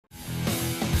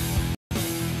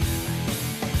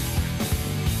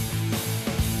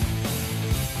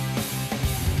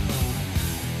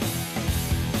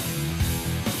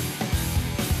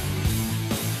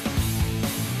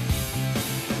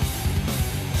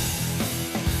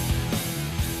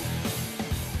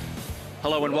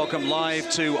Hello and welcome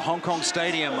live to Hong Kong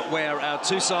Stadium, where our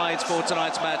two sides for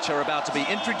tonight's match are about to be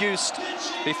introduced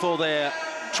before they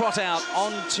trot out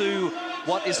onto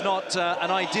what is not an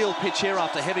ideal pitch here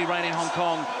after heavy rain in Hong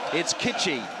Kong. It's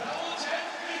Kitchee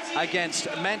against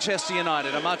Manchester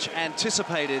United, a much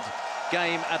anticipated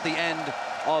game at the end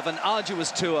of an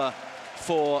arduous tour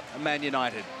for Man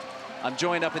United. I'm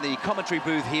joined up in the commentary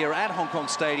booth here at Hong Kong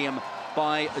Stadium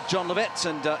by John Levett,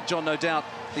 and John, no doubt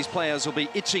these players will be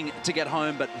itching to get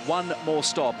home, but one more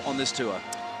stop on this tour.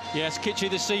 Yes, Kitchee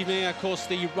this evening, of course,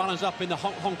 the runners-up in the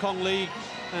Hong Kong League,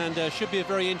 and should be a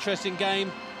very interesting game,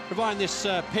 providing this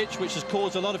pitch, which has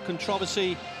caused a lot of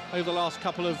controversy over the last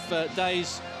couple of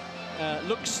days.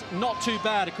 Looks not too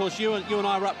bad. Of course, you and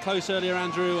I were up close earlier,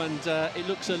 Andrew, and it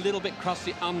looks a little bit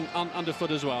crusty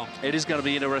underfoot as well. It is going to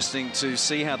be interesting to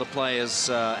see how the players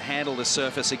handle the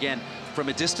surface again. From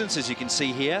a distance, as you can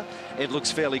see here, it looks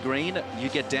fairly green. You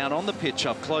get down on the pitch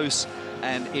up close,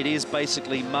 and it is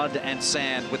basically mud and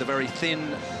sand with a very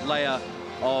thin layer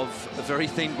of very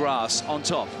thin grass on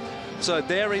top. So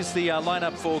there is the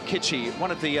lineup for Kitchee,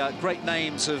 one of the great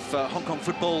names of Hong Kong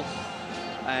football.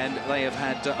 And they have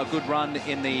had a good run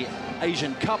in the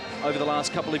Asian Cup over the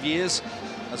last couple of years,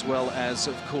 as well as,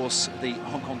 of course, the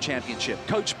Hong Kong Championship.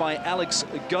 Coached by Alex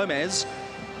Gomez,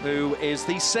 who is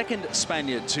the second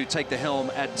Spaniard to take the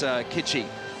helm at Kitchee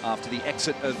after the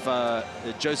exit of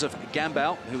Joseph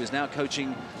Gambau, who is now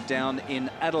coaching down in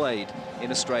Adelaide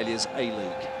in Australia's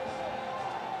A-League.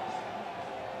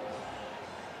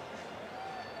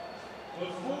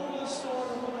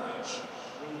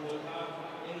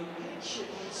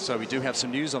 So we do have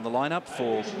some news on the lineup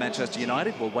for Manchester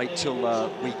United. We'll wait till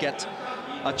we get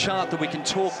a chart that we can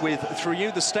talk with through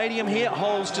you. The stadium here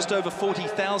holds just over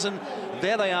 40,000.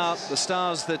 There they are, the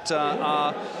stars that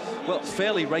are, well,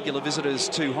 fairly regular visitors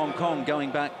to Hong Kong,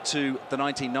 going back to the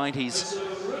 1990s.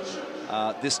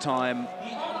 This time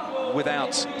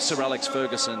without Sir Alex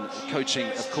Ferguson coaching,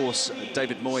 of course,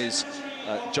 David Moyes,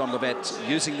 John Levett,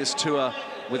 using this tour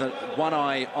with one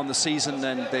eye on the season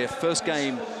and their first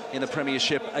game in the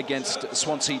Premiership against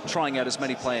Swansea, trying out as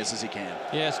many players as he can.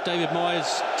 Yes, David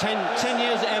Moyes, 10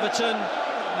 years at Everton,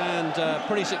 and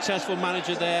pretty successful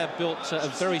manager there, built a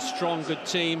very strong, good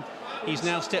team. He's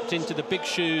now stepped into the big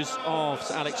shoes of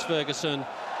Sir Alex Ferguson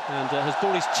and has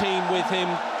brought his team with him.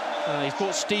 He's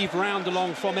brought Steve Round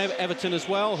along from Everton as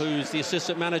well, who's the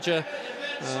assistant manager,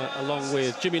 along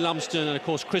with Jimmy Lumsden and, of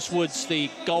course, Chris Woods, the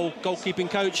goalkeeping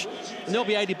coach. And they'll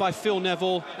be aided by Phil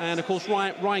Neville and, of course,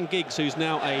 Ryan Giggs, who's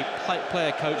now a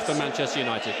player coach for Manchester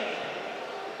United.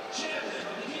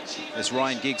 There's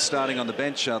Ryan Giggs starting on the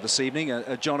bench this evening.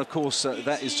 John, of course,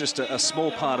 that is just a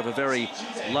small part of a very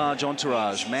large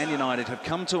entourage. Man United have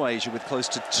come to Asia with close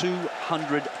to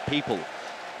 200 people.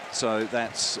 So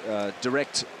that's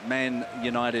direct Man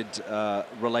United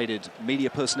related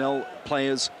media personnel,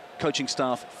 players, coaching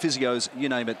staff, physios, you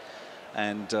name it.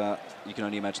 And you can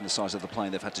only imagine the size of the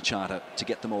plane they've had to charter to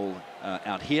get them all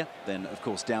out here. Then, of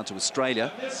course, down to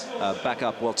Australia, back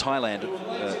up, well, Thailand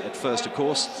at first, of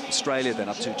course, Australia, then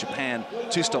up to Japan.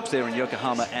 2 stops there in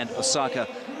Yokohama and Osaka,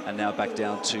 and now back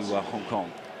down to Hong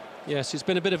Kong. Yes, it's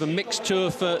been a bit of a mixed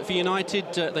tour for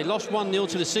United. They lost 1-0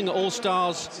 to the Singer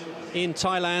All-Stars in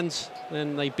Thailand.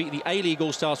 Then they beat the A-League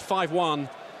All-Stars 5-1.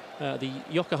 The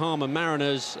Yokohama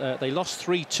Mariners, they lost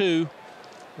 3-2.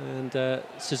 And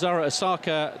Cesaro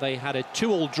Osaka, they had a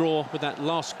 2-2 draw with that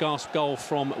last gasp goal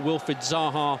from Wilfried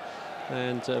Zaha.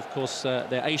 And, of course,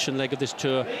 their Asian leg of this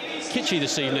tour, Kitchee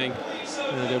this evening.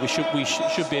 We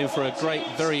should be in for a great,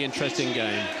 very interesting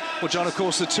game. Well, John, of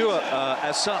course, the tour,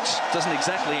 as such, doesn't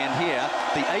exactly end here.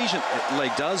 The Asian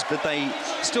leg does, but they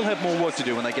still have more work to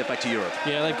do when they get back to Europe.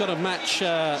 Yeah, they've got a match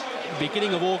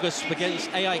beginning of August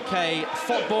against AIK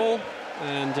Football,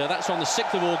 and that's on the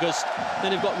 6th of August.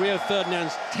 Then they've got Rio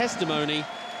Ferdinand's testimony,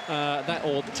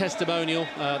 testimonial.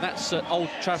 That's at Old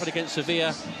Trafford against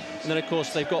Sevilla. And then, of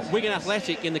course, they've got Wigan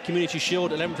Athletic in the Community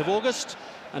Shield 11th of August.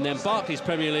 And then Barclays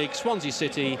Premier League, Swansea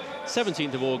City,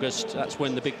 17th of August. That's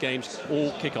when the big games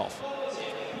all kick off.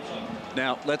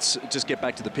 Now, let's just get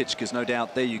back to the pitch, because no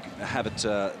doubt there you have it.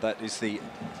 That is the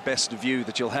best view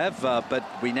that you'll have. But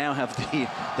we now have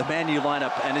the Man U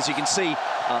lineup. And as you can see,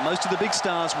 most of the big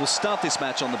stars will start this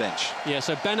match on the bench. Yeah,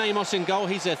 so Ben Amos in goal.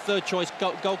 He's their third choice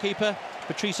goalkeeper.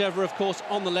 Patrice Evra, of course,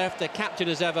 on the left. Their captain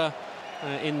as ever.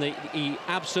 In the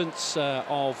absence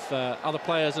of other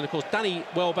players, and of course Danny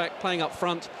Welbeck playing up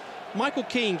front. Michael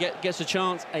Keane gets a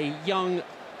chance, a young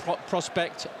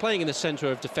prospect playing in the centre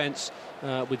of defence,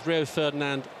 with Rio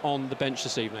Ferdinand on the bench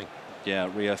this evening. Yeah,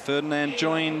 Rio Ferdinand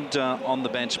joined on the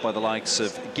bench by the likes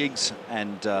of Giggs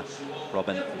and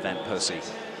Robin van Persie.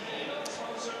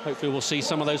 Hopefully we'll see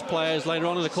some of those players later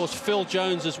on. And of course, Phil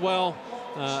Jones as well.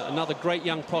 Another great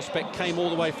young prospect, came all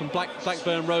the way from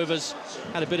Blackburn Rovers.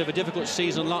 Had a bit of a difficult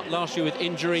season last year with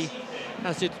injury,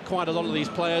 as did quite a lot of these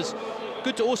players.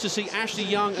 Good to also see Ashley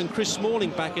Young and Chris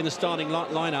Smalling back in the starting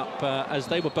lineup, as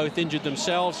they were both injured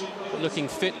themselves, but looking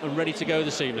fit and ready to go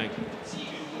this evening.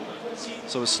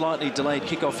 So a slightly delayed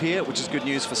kickoff here, which is good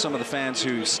news for some of the fans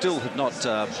who still have not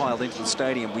piled into the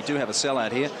stadium. We do have a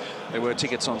sellout here. There were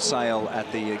tickets on sale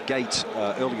at the gate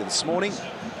earlier this morning,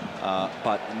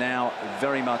 but now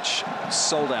very much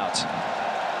sold out.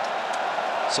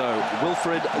 So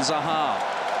Wilfried Zaha,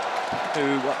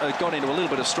 who got into a little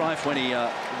bit of strife when he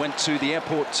went to the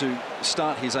airport to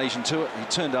start his Asian tour. He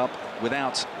turned up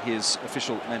without his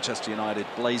official Manchester United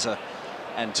blazer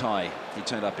and tie. He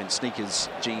turned up in sneakers,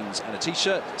 jeans and a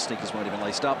t-shirt. Sneakers weren't even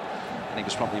laced up, and he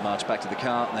was promptly marched back to the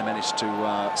car, and they managed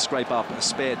to scrape up a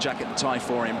spare jacket and tie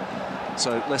for him.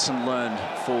 So lesson learned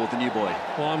for the new boy.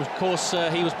 Well, of course,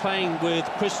 he was playing with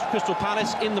Crystal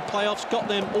Palace in the playoffs, got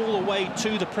them all the way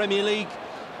to the Premier League,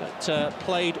 but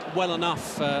played well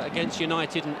enough against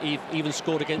United, and even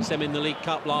scored against them in the League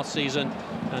Cup last season,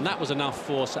 and that was enough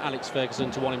for Sir Alex Ferguson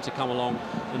to want him to come along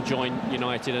and join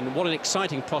United. And what an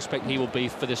exciting prospect he will be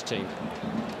for this team.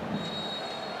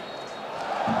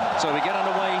 So we get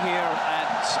underway here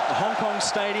at Hong Kong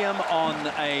Stadium on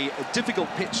a difficult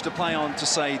pitch to play on, to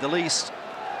say the least,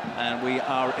 and we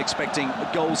are expecting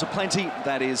goals aplenty.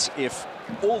 That is, if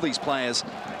all these players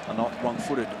are not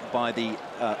wrong-footed by the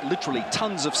literally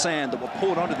tons of sand that were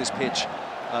poured onto this pitch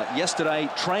yesterday.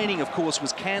 Training, of course,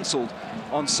 was cancelled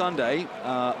on Sunday.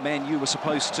 Man U were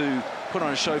supposed to put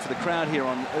on a show for the crowd here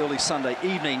on early Sunday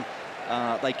evening.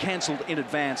 They cancelled in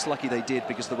advance. Lucky they did,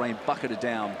 because the rain bucketed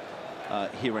down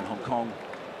here in Hong Kong.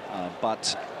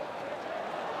 But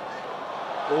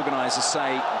organisers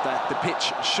say that the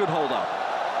pitch should hold up.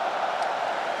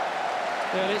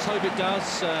 Yeah, let's hope it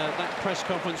does. That press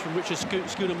conference from Richard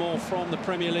Scudamore from the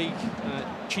Premier League,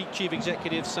 chief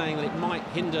executive, saying that it might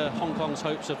hinder Hong Kong's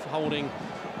hopes of holding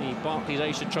the Barclays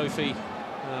Asia Trophy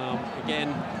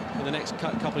again in the next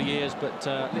couple of years. But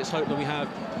let's hope that we have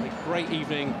a great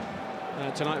evening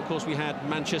tonight. Of course, we had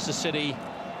Manchester City,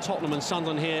 Tottenham and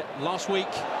Sunderland here last week.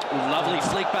 Lovely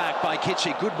flick back by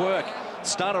Kitchie. Good work.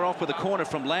 Started off with a corner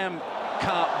from Lam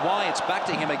Kar Wai. It's back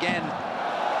to him again.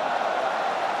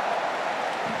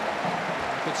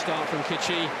 Good start from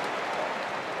Kitchie.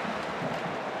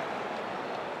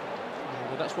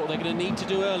 Well, that's what they're going to need to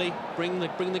do early. Bring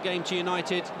the game to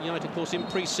United. United, of course, in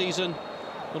pre-season,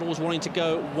 but always wanting to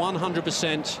go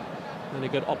 100%, and a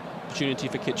good opportunity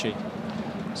for Kitchie.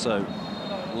 So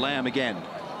Lam again.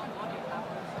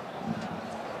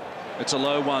 It's a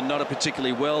low one, not a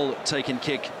particularly well taken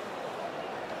kick.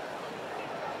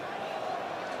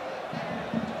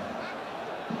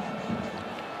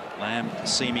 Lam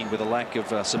seeming with a lack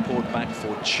of support back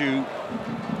for Chu.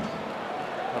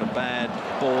 Not a bad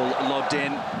ball lobbed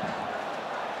in.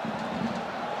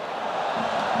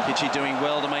 Kitchie doing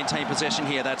well to maintain possession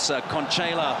here. That's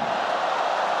Conchela.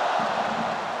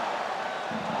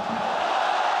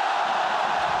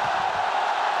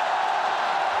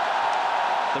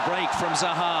 The break from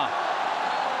Zaha.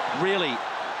 Really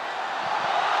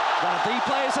one of the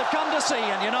players have come to see,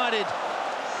 and United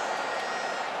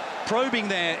probing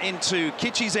there into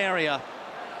Kitchie's area.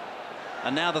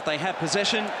 And now that they have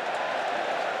possession,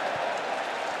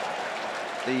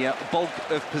 the bulk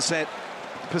of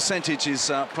percentage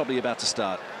is probably about to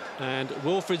start. And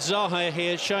Wilfried Zaha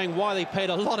here, showing why they paid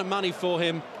a lot of money for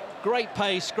him. Great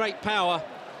pace, great power,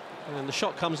 and the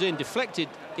shot comes in, deflected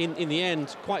in the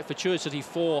end, quite fortuitously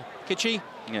for Kitchie.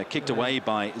 Yeah, kicked away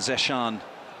by Zeshan.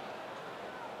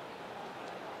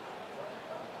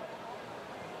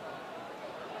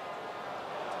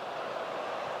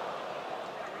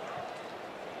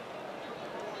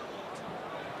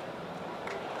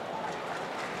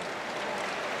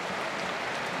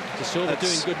 Silva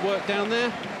doing good work down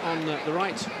there on the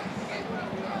right.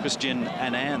 Christian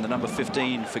Annan, the number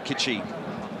 15 for Kitchie,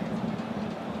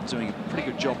 doing a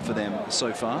pretty good job for them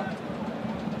so far.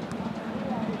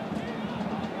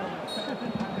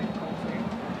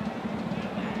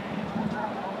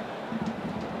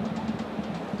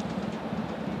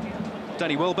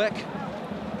 Danny Welbeck,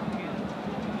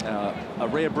 a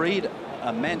rare breed,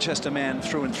 a Manchester man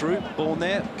through and through, born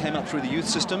there, came up through the youth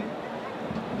system.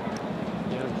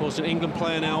 Of course, an England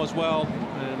player now as well,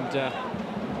 and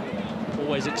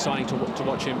always exciting to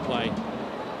watch him play.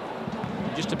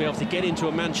 And just to be able to get into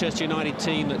a Manchester United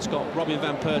team that's got Robin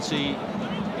van Persie,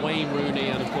 Wayne Rooney,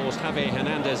 and of course Javier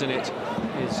Hernandez in it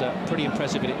is pretty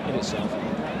impressive in itself.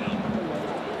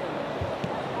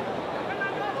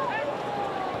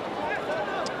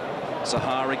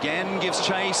 Zaha again gives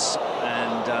chase,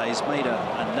 and he's made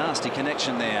a nasty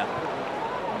connection there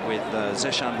with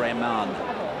Zeshan Rahman.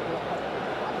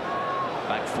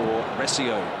 Back for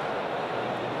Recio.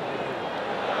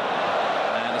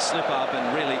 And a slip up,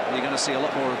 and really you're going to see a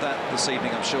lot more of that this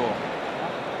evening, I'm sure.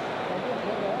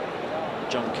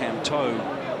 Jung Cam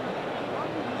To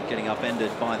getting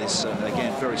upended by this,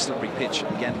 again, very slippery pitch.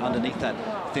 Again, underneath that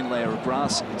thin layer of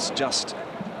grass, it's just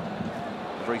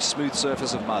a very smooth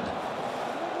surface of mud.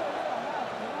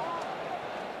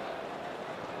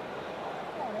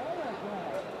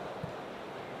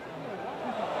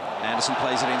 Anderson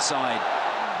plays it inside.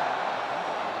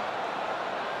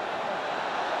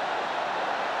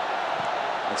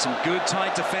 And some good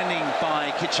tight defending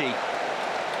by Kichi.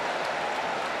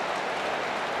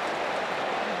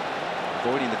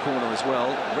 Avoiding the corner as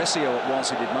well. Recio it was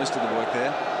who did most of the work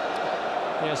there.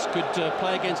 Yes, good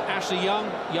play against Ashley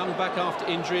Young. Young back after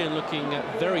injury and looking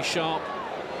very sharp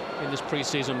in this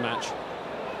pre-season match.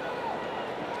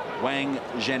 Wang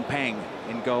Zhenpeng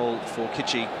in goal for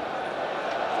Kichi.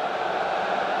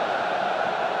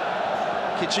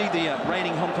 Kichi, the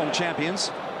reigning Hong Kong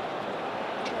champions.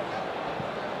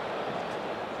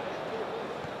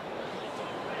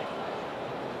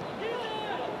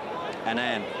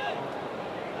 Anand.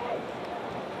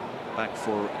 Back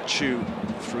for Chu,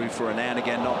 through for Anand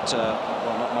again. Not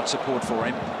much support for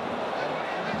him.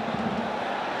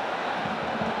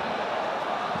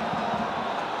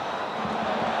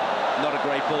 Not a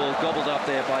great ball, gobbled up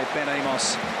there by Ben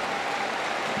Amos.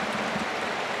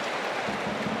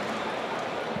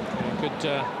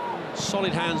 Good,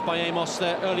 solid hands by Amos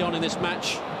there early on in this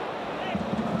match.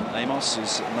 Amos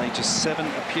has made just 7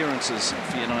 appearances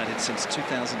for United since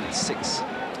 2006.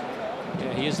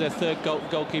 Yeah, he is their third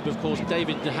goalkeeper, of course.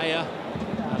 David De Gea,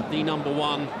 the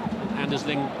 #1, and Anders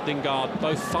Lingard,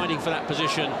 both fighting for that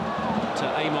position.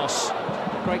 To Amos,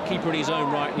 a great keeper in his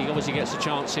own right, and he obviously gets a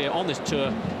chance here on this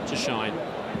tour to shine.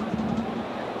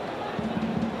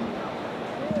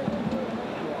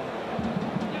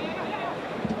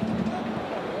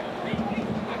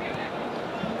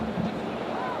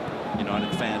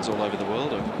 United fans all over the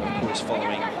world are, of course,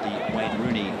 following the Wayne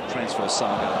Rooney transfer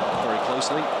saga very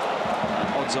closely.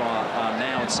 Odds are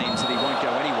now, it seems, that he won't go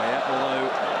anywhere, although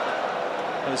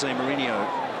Jose Mourinho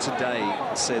today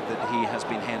said that he has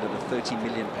been handed a £30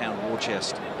 million war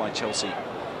chest by Chelsea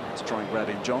to try and grab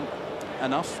him. John,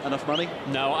 enough money?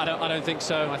 No, I don't think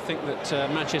so. I think that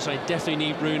Manchester definitely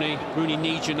need Rooney. Rooney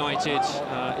needs United.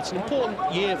 It's an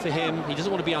important year for him. He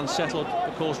doesn't want to be unsettled,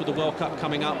 of course, with the World Cup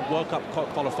coming up, World Cup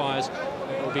qualifiers.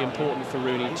 It will be important for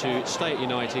Rooney to stay at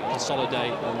United,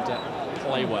 consolidate and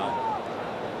play well.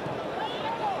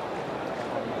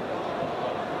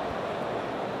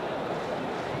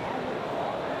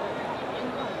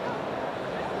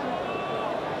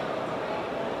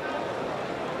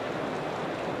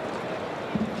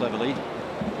 Cleverly,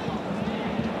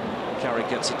 Carrick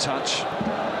gets a touch.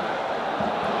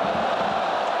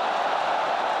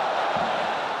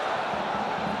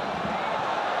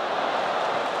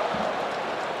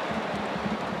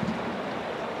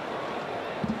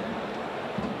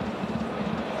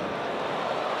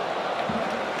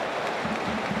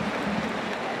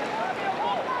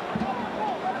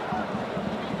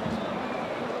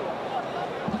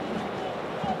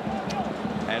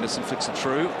 Anderson flicks it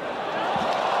through.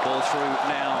 Ball through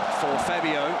now for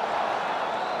Fabio.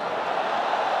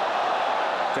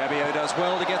 Fabio does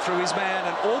well to get through his man.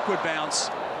 An awkward bounce.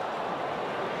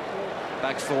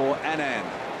 Back for Anand.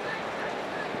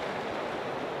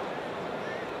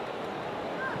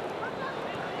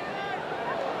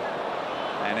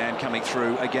 Anand coming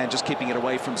through again, just keeping it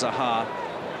away from Zaha.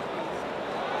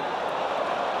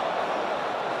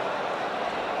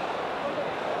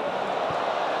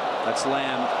 That's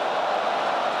Lamb.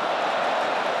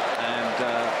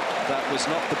 That was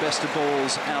not the best of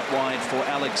balls out wide for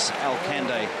Alex Alcande.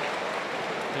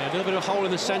 Yeah, a little bit of a hole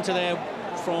in the centre there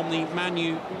from the Man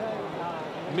U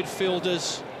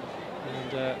midfielders,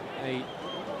 and a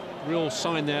real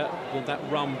sign there with that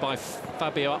run by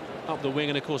Fabio up the wing.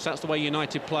 And of course that's the way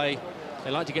United play.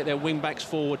 They like to get their wing backs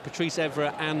forward, Patrice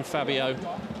Evra and Fabio.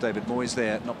 David Moyes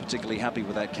there, not particularly happy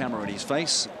with that camera in his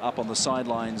face, up on the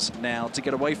sidelines now to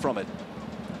get away from it.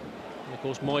 Of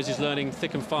course, Moyes is learning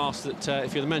thick and fast that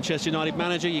if you're the Manchester United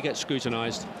manager, you get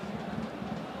scrutinised.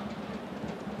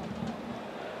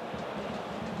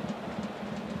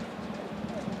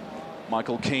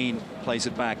 Michael Keane plays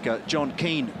it back. John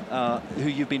Keane, who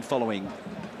you've been following,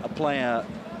 a player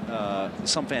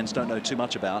some fans don't know too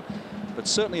much about, but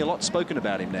certainly a lot spoken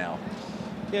about him now.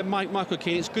 Yeah, Michael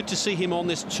Keane, it's good to see him on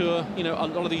this tour. You know, a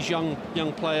lot of these young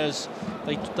players,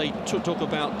 they talk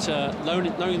about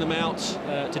loaning them out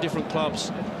to different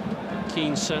clubs.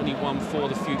 Keane's certainly one for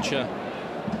the future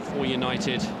for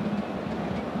United.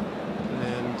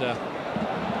 And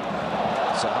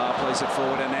Zaha plays it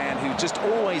forward, and Annan, who just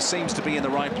always seems to be in the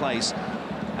right place.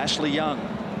 Ashley Young.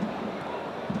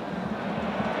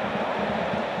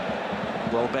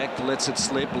 Welbeck lets it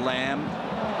slip. Lamb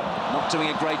not doing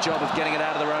a great job of getting it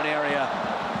out of their own area.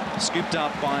 Scooped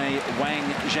up by Wang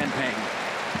Zhenpeng.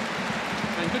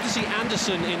 And good to see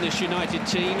Anderson in this United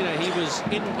team. You know, he was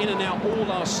in and out all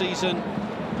last season.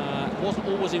 Wasn't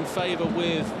always in favour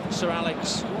with Sir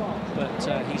Alex,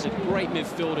 but he's a great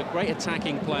midfielder, great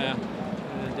attacking player.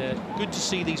 And good to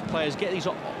see these players get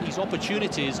these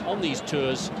opportunities on these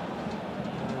tours.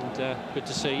 And good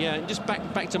to see, yeah. And just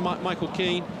back to Michael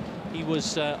Keane. He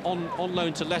was on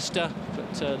loan to Leicester,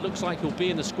 but looks like he'll be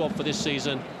in the squad for this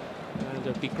season. And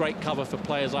it'll be great cover for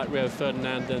players like Rio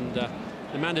Ferdinand and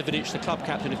Nemanja Vidic, the club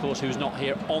captain, of course, who's not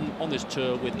here on this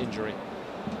tour with injury.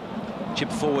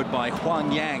 Chipped forward by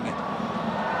Huang Yang.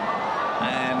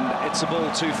 And it's a ball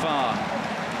too far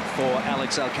for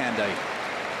Alex Alcande.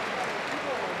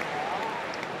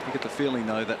 You get the feeling,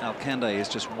 though, that Alcande is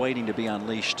just waiting to be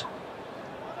unleashed.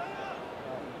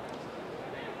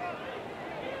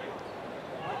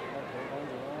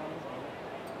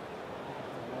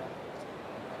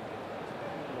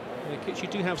 You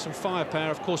do have some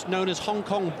firepower, of course, known as Hong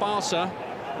Kong Barca,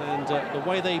 and the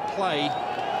way they play,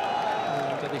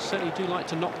 they certainly do like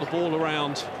to knock the ball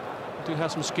around. They do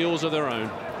have some skills of their own.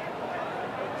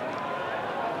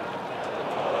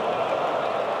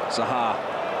 Zaha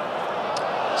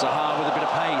with a bit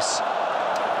of pace.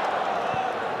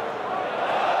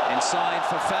 Inside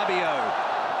for Fabio.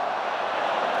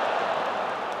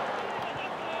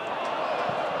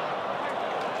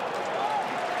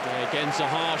 Again,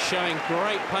 Zaha showing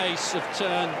great pace of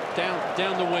turn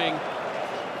down the wing.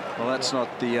 Well, that's not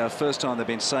the first time they've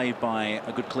been saved by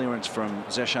a good clearance from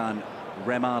Zeshan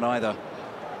Rahman either.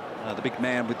 The big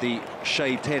man with the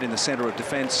shaved head in the centre of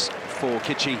defence for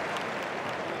Kitchee.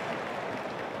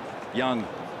 Young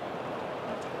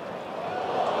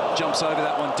jumps over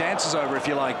that one, dances over, if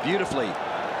you like, beautifully.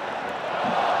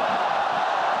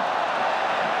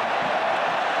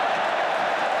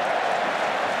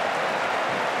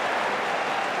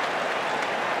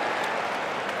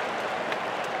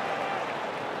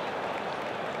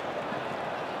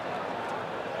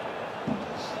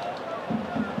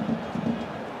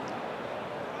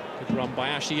 Run by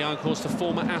Ashley Young, of course, the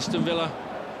former Aston Villa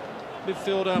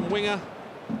midfielder and winger.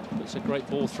 It's a great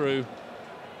ball through.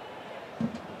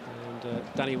 And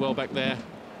Danny Welbeck there.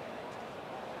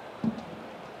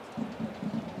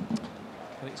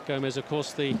 Alex Gomez, of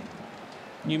course, the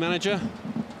new manager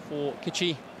for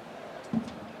Kitchee.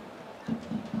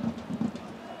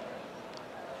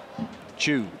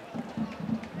 Chu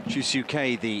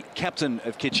Siu-Kei, the captain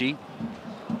of Kitchee,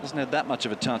 hasn't had that much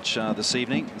of a touch this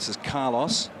evening. This is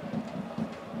Carlos.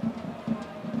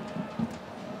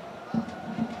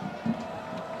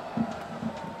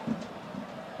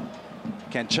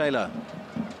 Cancela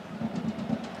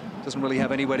doesn't really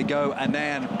have anywhere to go.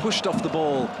 Annan pushed off the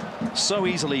ball so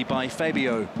easily by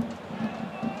Fabio.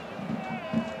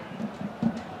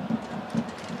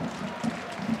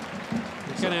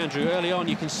 Again, Andrew, early on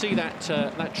you can see that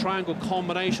that triangle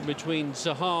combination between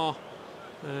Zaha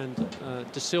and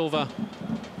De Silva,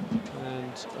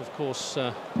 and of course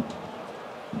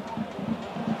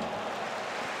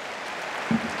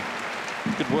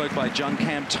good work by Jung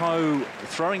Cam To,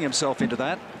 throwing himself into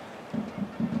that.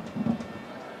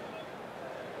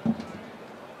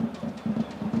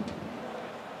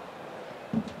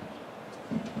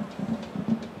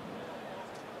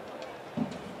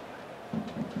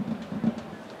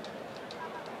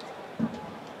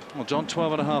 Well, John,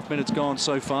 12.5 minutes gone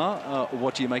so far.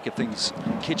 What do you make of things?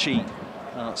 Kitchee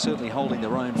certainly holding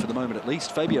their own for the moment at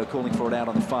least. Fabio calling for it out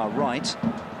on the far right.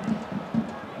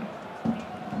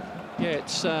 Yeah,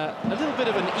 it's a little bit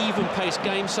of an even-paced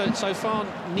game so far.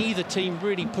 Neither team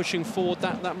really pushing forward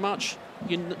that much.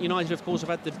 United, of course, have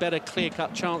had the better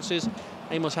clear-cut chances.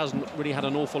 Amos hasn't really had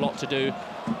an awful lot to do.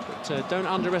 But don't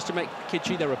underestimate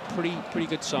Kitchee. They're a pretty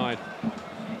good side.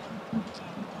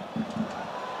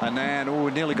 Annan, oh,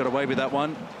 nearly got away with that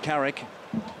one. Carrick.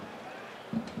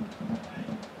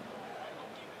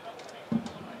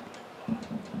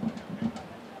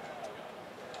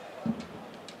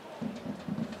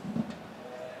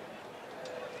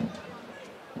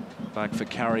 Back for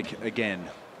Carrick again.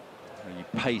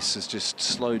 The pace has just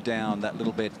slowed down that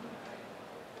little bit.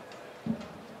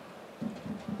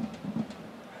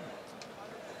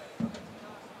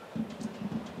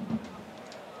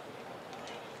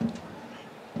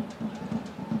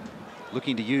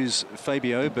 looking to use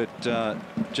Fabio, but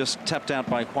just tapped out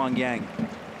by Huang Yang.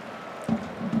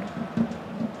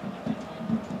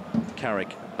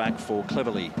 Carrick back for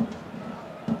Cleverly.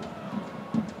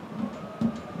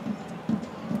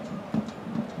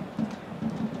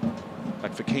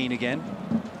 Back for Keane again.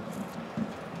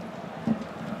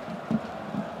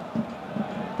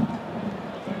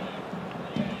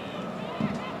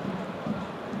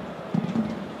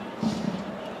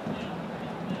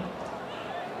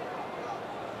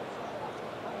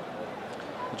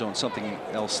 John, something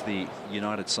else the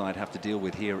United side have to deal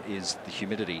with here is the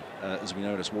humidity. As we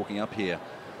notice walking up here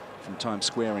from Times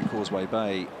Square in Causeway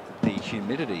Bay, the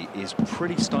humidity is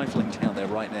pretty stifling down there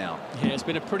right now. Yeah, it's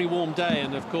been a pretty warm day,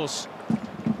 and of course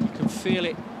you can feel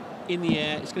it in the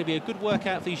air. It's going to be a good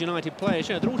workout for these United players.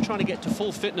 You know, they're all trying to get to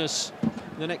full fitness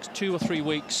in the next 2 or 3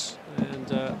 weeks, and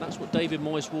that's what David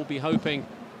Moyes will be hoping.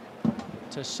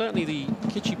 So certainly the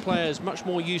Kitchee players much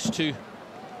more used to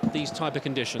these type of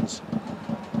conditions.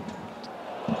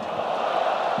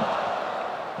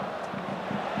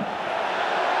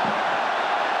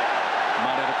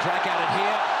 Crack at it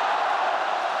here.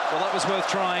 Well, that was worth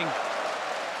trying.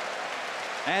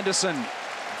 Anderson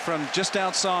from just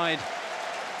outside.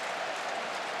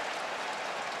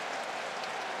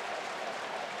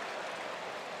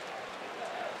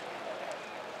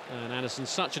 And Anderson's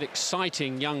such an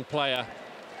exciting young player.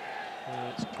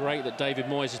 It's great that David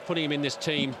Moyes is putting him in this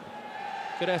team.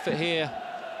 Good effort here.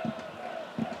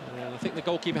 I think the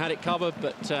goalkeeper had it covered,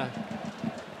 but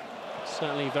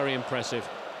certainly very impressive.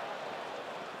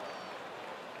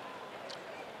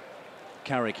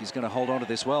 Carrick, he's going to hold on to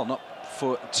this well, not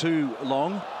for too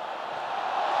long.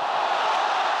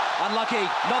 Unlucky,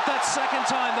 not that second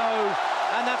time though,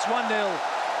 and that's 1-0.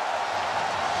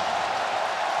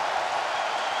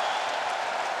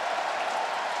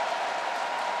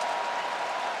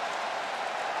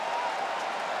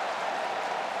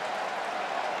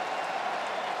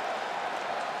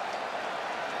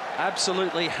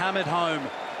 Absolutely hammered home.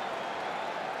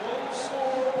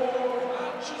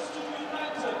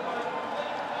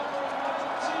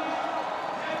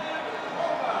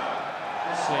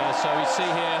 Yeah, so we see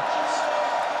here,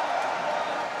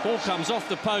 ball comes off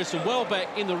the post and Welbeck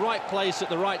in the right place at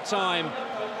the right time,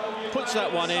 puts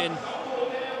that one in. It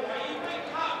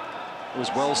was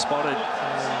well spotted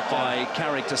by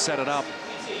Carrick to set it up.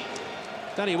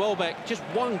 Danny Welbeck, just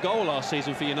 1 goal last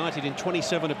season for United in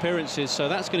 27 appearances, so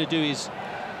that's going to do his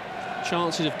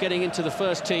chances of getting into the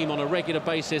first team on a regular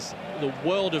basis the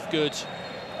world of good.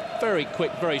 Very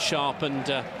quick, very sharp,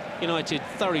 and United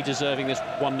thoroughly deserving this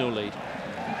 1-0 lead.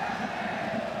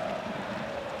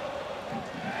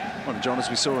 Well, John, as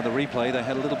we saw in the replay, they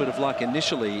had a little bit of luck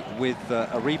initially with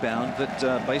a rebound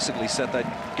that basically set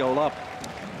that goal up.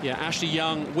 Yeah, Ashley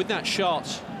Young with that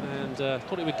shot, and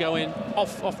thought it would go in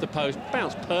off the post,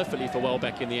 bounced perfectly for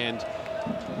Welbeck in the end,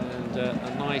 and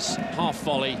a nice half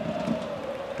volley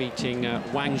beating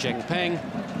Wang Zhengpeng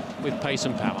with pace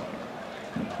and power.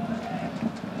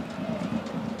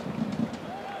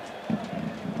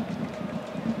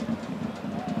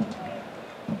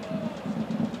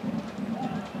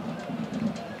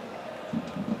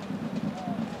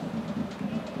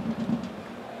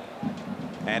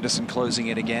 Anderson closing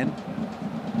it again,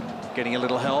 getting a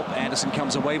little help. Anderson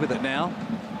comes away with it now.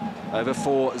 Over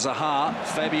for Zaha.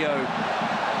 Fabio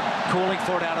calling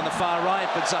for it out on the far right,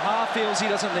 but Zaha feels he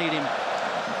doesn't need him.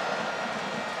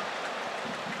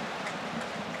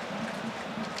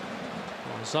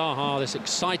 Well, Zaha, this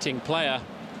exciting player,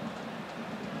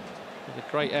 with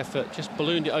a great effort, just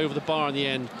ballooned it over the bar in the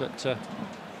end, but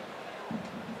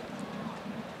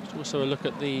also a look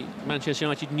at the Manchester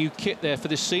United new kit there for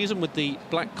this season with the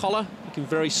black collar, looking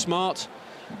very smart.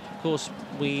 Of course,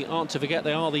 we aren't to forget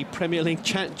they are the Premier League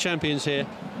champions here,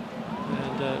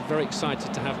 and very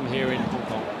excited to have them here in Hong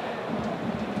Kong.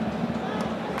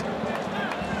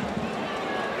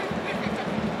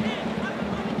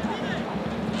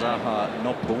 Zaha,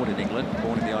 not born in England,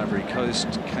 born in the Ivory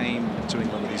Coast, came to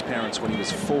England with his parents when he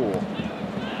was 4.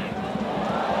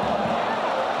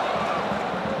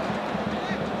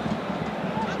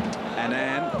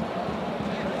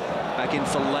 Back in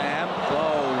for Lamb.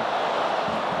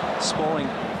 Whoa. Spoiling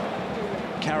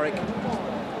Carrick.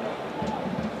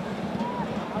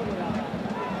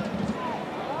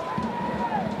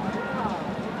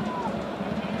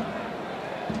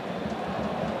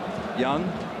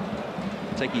 Young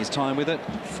taking his time with it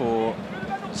for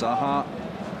Zaha.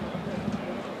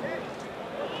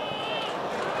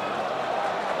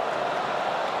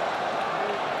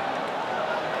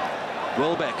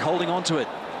 Welbeck holding on to it.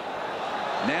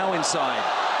 Now inside.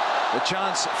 The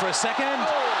chance for a second.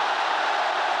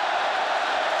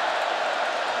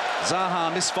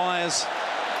 Zaha misfires.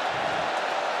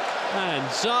 And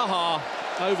Zaha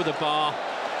over the bar.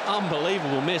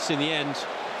 Unbelievable miss in the end.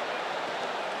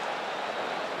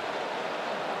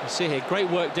 You see here, great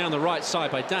work down the right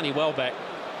side by Danny Welbeck.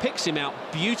 Picks him out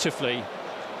beautifully.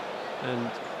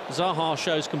 And Zaha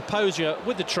shows composure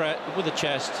with the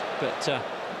chest, but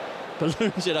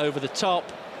balloons it over the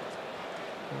top.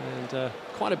 And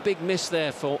quite a big miss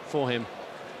there for him.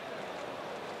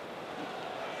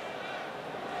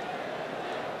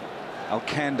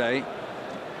 Alcande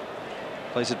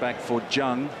plays it back for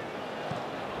Jung.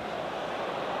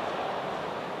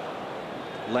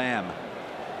 Lamb.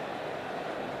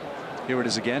 Here it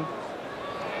is again.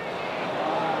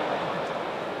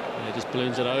 And it just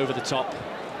balloons it over the top.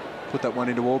 Put that one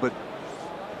into orbit.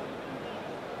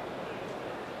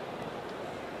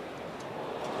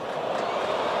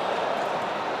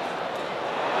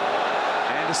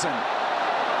 Anderson.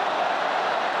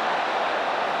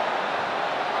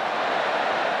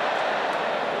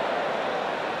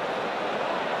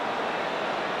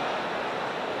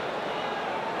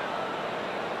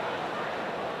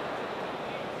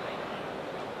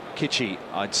 Kitchie,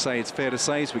 I'd say it's fair to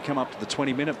say, as we come up to the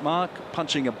 20-minute mark,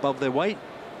 punching above their weight,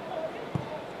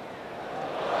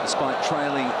 despite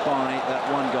trailing by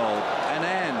that one goal.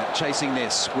 Annan chasing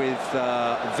this with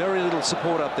very little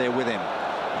support up there with him.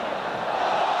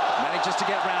 Manages to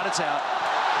get round, it's out.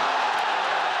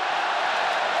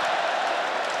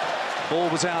 Ball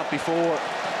was out before.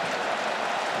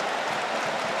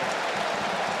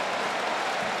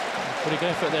 Pretty good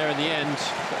effort there in the end,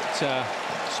 but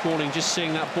Smalling just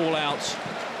seeing that ball out.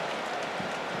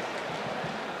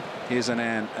 Here's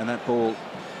Annan, and that ball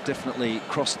definitely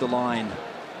crossed the line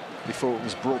before it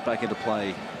was brought back into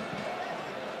play.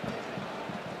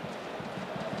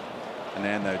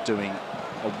 Annan, though, doing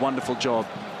a wonderful job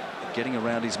getting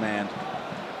around his man.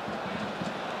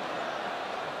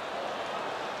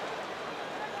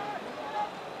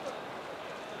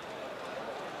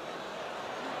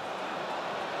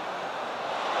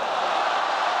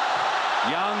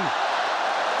 Young.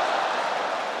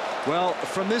 Well,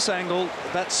 from this angle,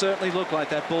 that certainly looked like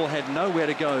that ball had nowhere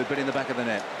to go but in the back of the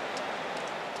net.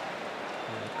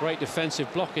 Great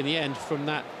defensive block in the end from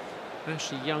that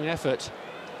Ashley Young effort.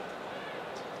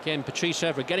 Again, Patrice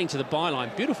Evra getting to the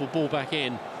byline. Beautiful ball back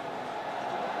in. And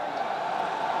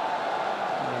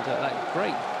that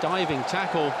great diving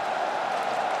tackle.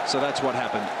 So that's what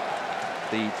happened.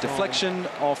 The deflection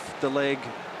off the leg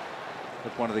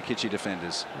of one of the Kitchie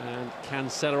defenders. And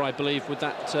Cancella, I believe, with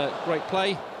that great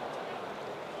play.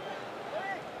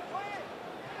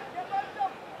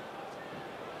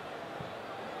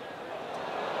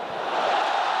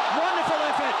 Wonderful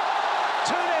effort.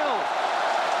 2-0.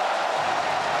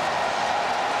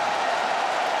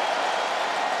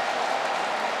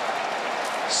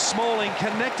 Smalling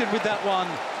connected with that one.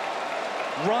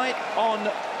 Right on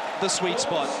the sweet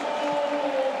spot.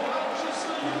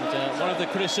 And one of the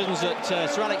criticisms that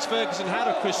Sir Alex Ferguson had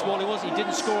of Chris Smalling was he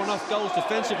didn't score enough goals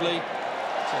defensively.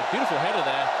 It's a beautiful header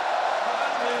there.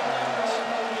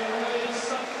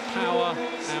 And power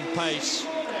and pace.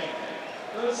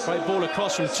 Great ball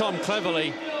across from Tom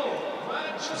Cleverley.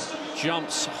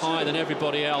 Jumps higher than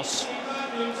everybody else.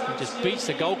 He just beats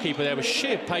the goalkeeper there with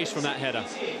sheer pace from that header.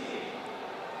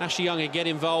 Ashley Young again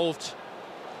involved.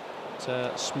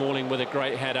 Smalling with a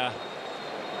great header.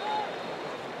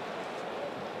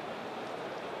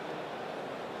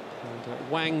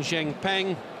 And Wang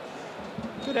Zhengpeng.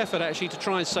 Good effort actually to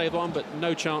try and save one, but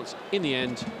no chance in the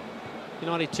end.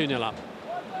 United 2-0 up.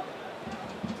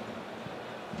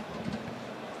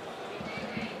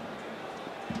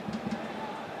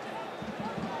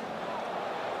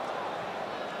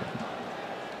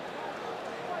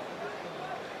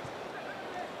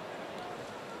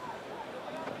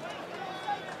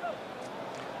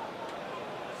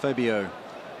 Fabio.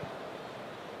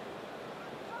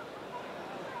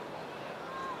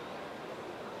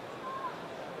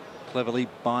 Cleverly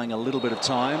buying a little bit of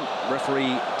time.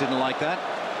 Referee didn't like that.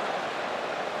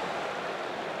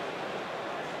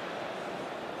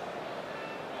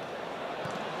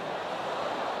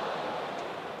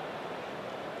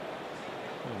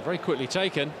 Well, very quickly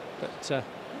taken, but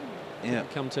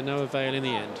didn't come to no avail in the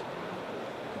end.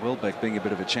 Welbeck being a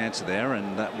bit of a chancer there,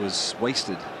 and that was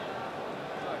wasted.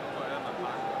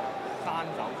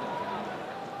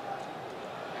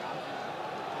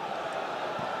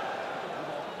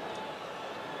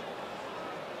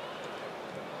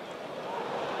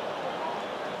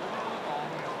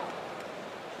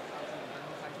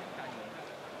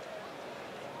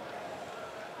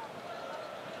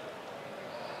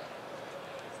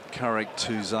 Carrick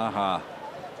to Zaha.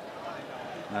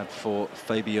 for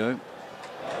Fabio.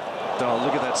 Oh,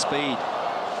 look at that speed.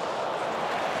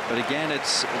 But again,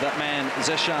 it's that man,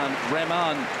 Zeshan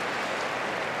Rehman,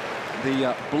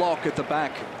 the block at the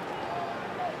back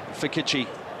for Kitchee.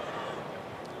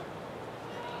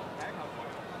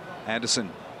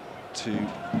 Anderson to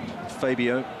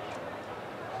Fabio.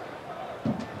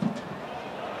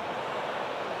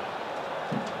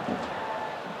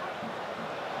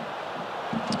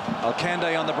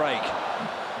 Alcande on the break.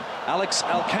 Alex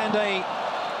Alcande.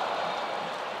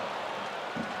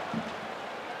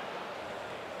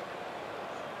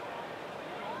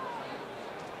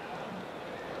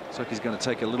 Looks like he's going to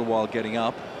take a little while getting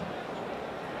up.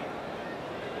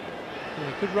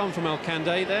 Yeah, good run from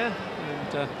Alcande there,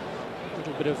 and a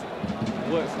little bit of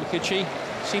work from Kitchee.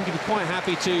 Seemed to be quite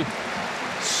happy to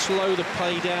slow the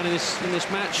play down in this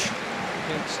match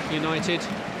against United.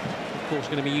 Of course,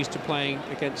 going to be used to playing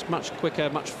against much quicker,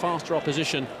 much faster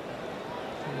opposition.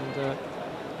 And I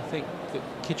think that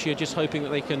Kitchee are just hoping that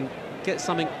they can get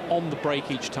something on the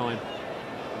break each time.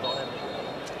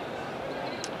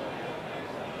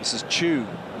 This is Chu,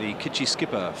 the Kitchee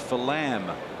skipper, for Lamb.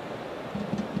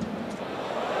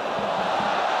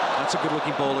 That's a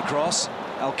good-looking ball across.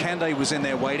 Alcande was in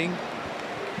there waiting.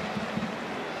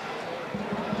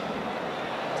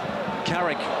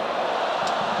 Carrick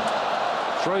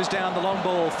throws down the long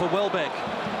ball for Welbeck.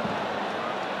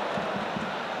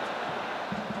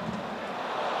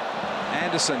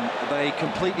 Anderson, they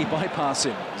completely bypass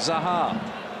him. Zaha.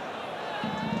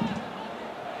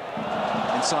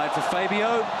 Inside for Fabio.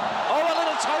 Oh, a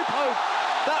little toe poke.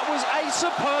 That was a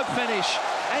superb finish.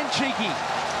 And cheeky.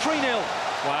 3-0.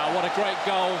 Wow, what a great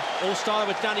goal. All started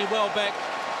with Danny Welbeck.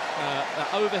 That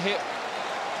overhit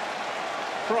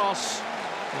cross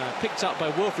picked up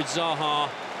by Wilfried Zaha.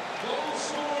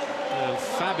 And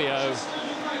Fabio,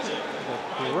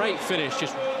 a great finish,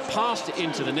 just passed it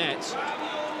into the net.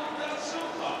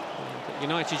 And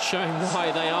United showing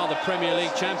why they are the Premier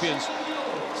League champions.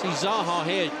 See Zaha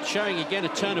here showing again a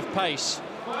turn of pace.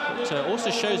 It also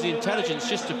shows the intelligence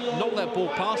just to knock that ball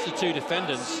past the two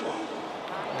defenders.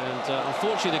 And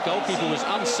unfortunately, the goalkeeper was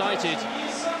unsighted.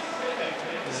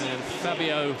 And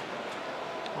Fabio,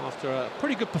 after a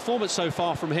pretty good performance so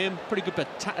far from him, pretty good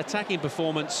attacking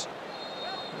performance,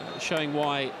 showing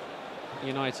why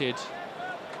United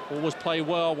always play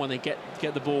well when they get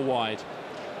the ball wide.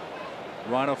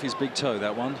 Right off his big toe,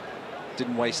 that one.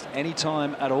 Didn't waste any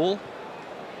time at all.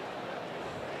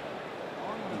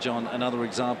 John, another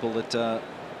example that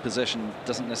possession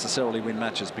doesn't necessarily win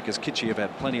matches, because Kitchee have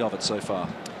had plenty of it so far.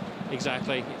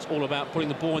 Exactly. It's all about putting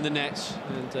the ball in the net,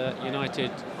 and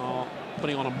United are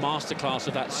putting on a masterclass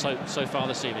of that so far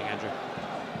this evening, Andrew.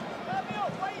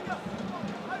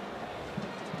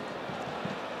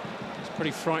 It's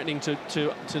pretty frightening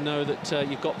to know that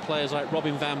you've got players like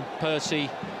Robin van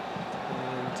Persie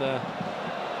and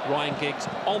Ryan Giggs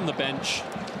on the bench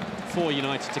for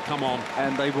United to come on.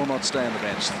 And they will not stay on the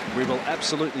bench. We will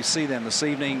absolutely see them this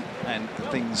evening, and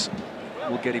things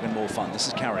will get even more fun. This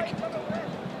is Carrick.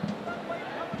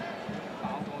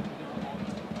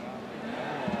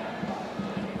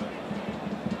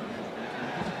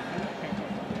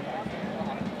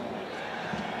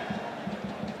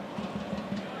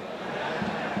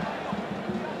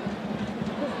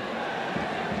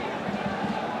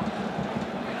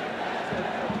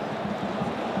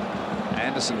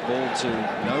 Anderson, ball to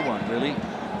no one, really.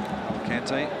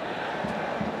 Alcante.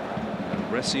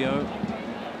 Recio.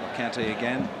 Alcante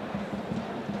again.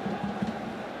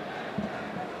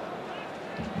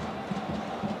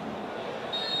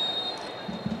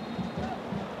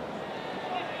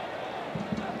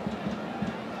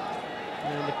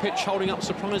 And the pitch holding up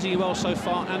surprisingly well so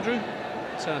far, Andrew.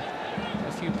 It's a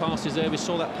few passes there. We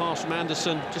saw that pass from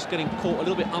Anderson, just getting caught a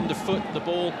little bit underfoot, the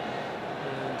ball,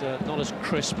 and not as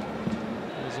crisp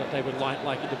as they would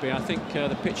like it to be. I think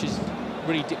the pitch is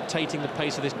really dictating the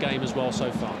pace of this game as well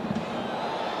so far.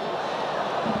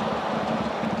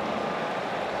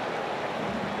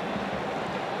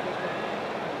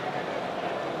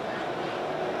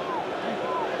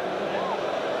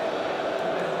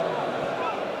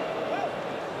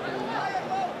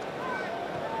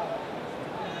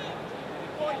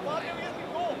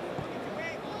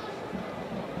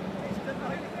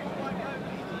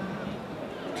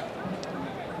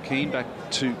 Keane back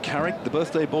to Carrick, the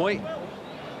birthday boy.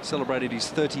 Celebrated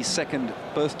his 32nd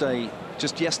birthday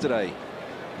just yesterday.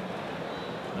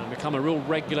 And become a real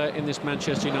regular in this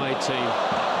Manchester United team.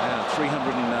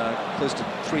 Yeah, close to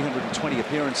 320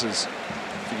 appearances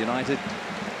for United.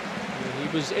 He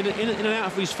was in and out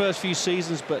of his first few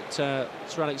seasons, but Sir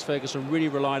Alex Ferguson really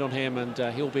relied on him, and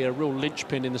he'll be a real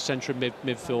linchpin in the centre of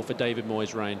midfield for David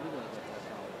Moyes' reign.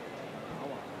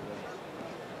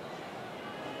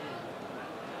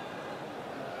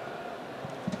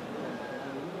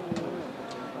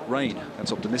 Rain,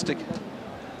 that's optimistic.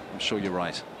 I'm sure you're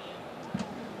right.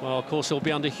 Well, of course, he'll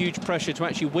be under huge pressure to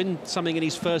actually win something in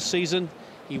his first season.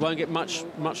 He won't get much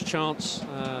chance,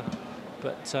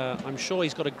 but I'm sure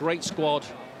he's got a great squad.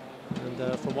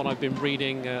 And from what I've been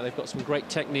reading, they've got some great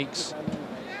techniques.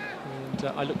 And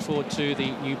I look forward to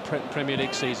the new Premier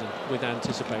League season with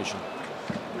anticipation.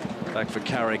 Back for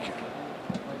Carrick.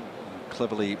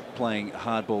 Cleverly playing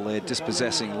hardball there,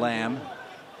 dispossessing Lamb.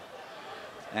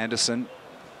 Anderson.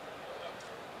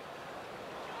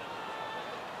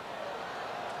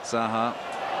 Zaha.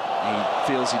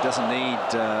 He feels he doesn't need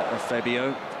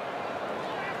Fabio.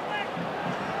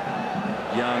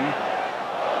 Young.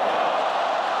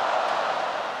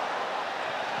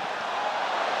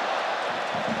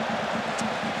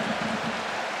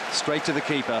 Straight to the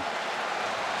keeper.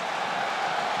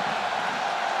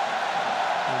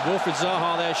 And Wilfried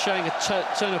Zaha there showing a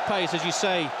turn of pace, as you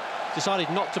say. Decided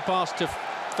not to pass to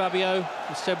Fabio,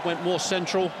 instead went more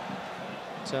central.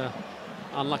 But,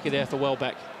 unlucky there for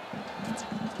Welbeck.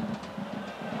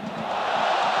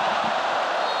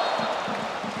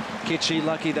 Kitchie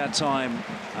lucky that time.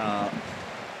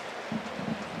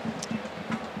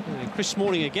 Chris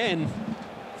Smalling again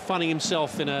finding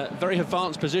himself in a very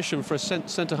advanced position for a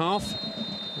centre half.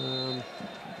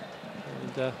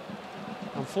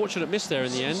 Unfortunate miss there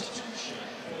in the end.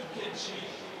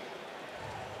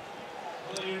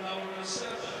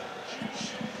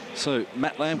 So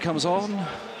Matt Lamb comes on.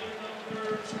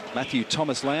 Matthew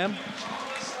Thomas Lamb.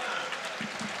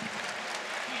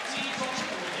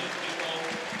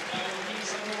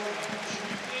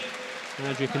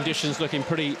 Andrew, conditions looking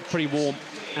pretty warm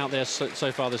out there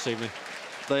so far this evening.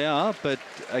 They are, but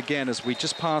again, as we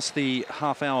just passed the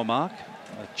half-hour mark,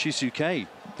 Chisuke,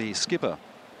 the skipper,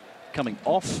 coming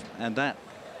off, and that,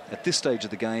 at this stage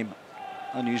of the game,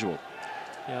 unusual.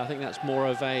 Yeah, I think that's more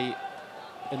of an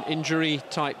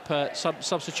injury-type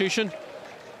substitution.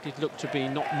 Did look to be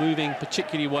not moving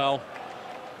particularly well,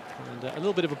 and a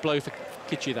little bit of a blow for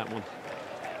Kitchie, that one.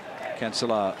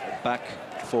 Cancela back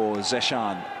for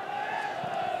Zeshan.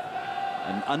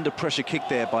 An under-pressure kick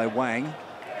there by Wang.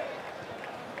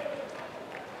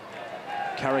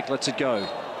 Carrick lets it go.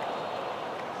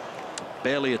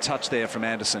 Barely a touch there from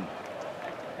Anderson.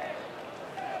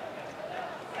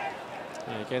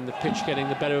 Yeah, again, the pitch getting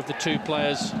the better of the two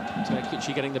players. So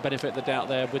Kitchie getting the benefit of the doubt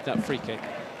there with that free kick.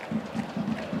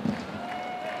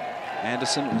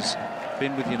 Anderson has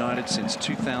been with United since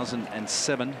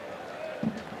 2007.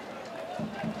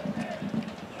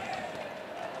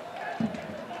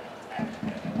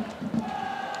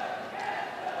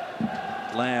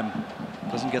 Lamb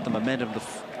doesn't get the momentum to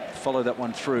follow that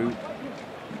one through.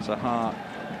 Zaha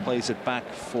plays it back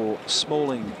for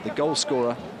Smalling, the goal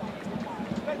scorer.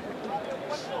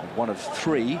 One of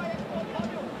three.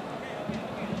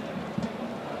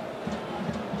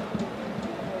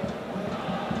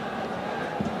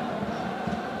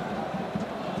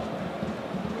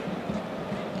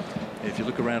 If you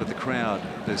look around at the crowd,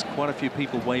 there's quite a few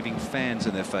people waving fans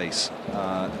in their face.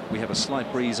 We have a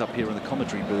slight breeze up here in the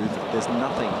commentary booth. There's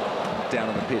nothing down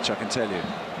on the pitch, I can tell you.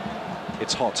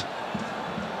 It's hot.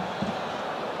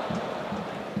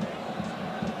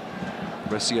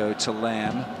 Recio to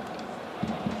Lamb.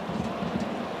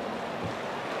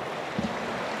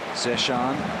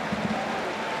 Zeshan.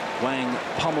 Wang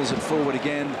pummels it forward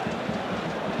again.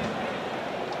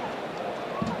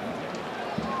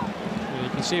 You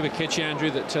can see with Kitchie, Andrew,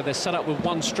 that they're set up with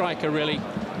one striker, really,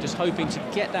 just hoping to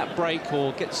get that break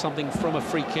or get something from a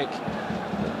free kick.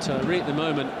 But really, at the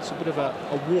moment, it's a bit of a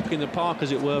walk in the park,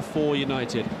 as it were, for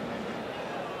United.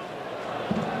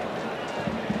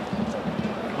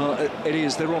 Well, it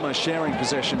is. They're almost sharing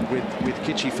possession with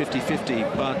Kitchie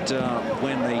 50-50, but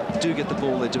when they do get the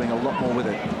ball, they're doing a lot more with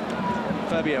it.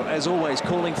 Fabio, as always,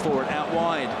 calling for it out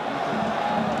wide.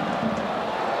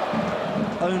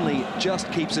 Only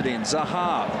just keeps it in.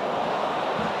 Zaha.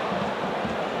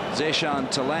 Zeshan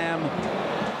to Lamb.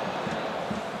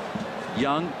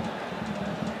 Young.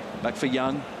 Back for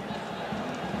Young.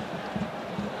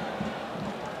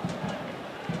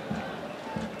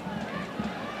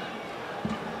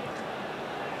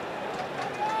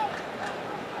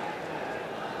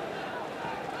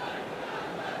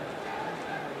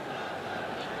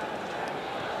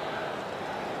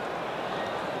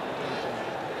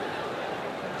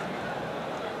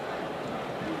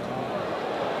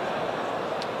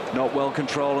 Not well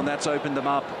controlled, and that's opened them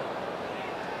up.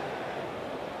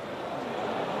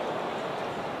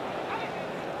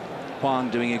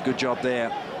 Huang doing a good job there.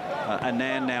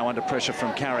 Anand now under pressure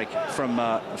from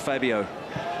Fabio.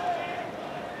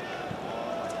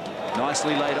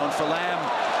 Nicely laid on for Lam.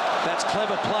 That's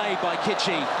clever play by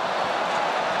Kitchi.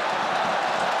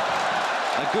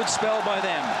 A good spell by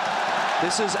them.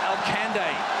 This is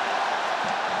Alcande.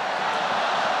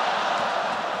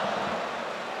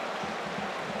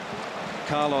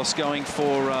 Carlos going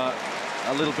for a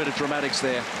little bit of dramatics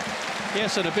there.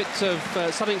 Yes, and a bit of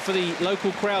something for the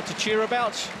local crowd to cheer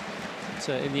about. But,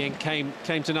 in the end,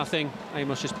 came to nothing.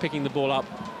 Amos just picking the ball up.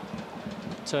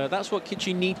 But, that's what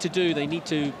Kitchi need to do. They need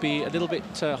to be a little bit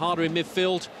harder in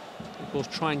midfield. Of course,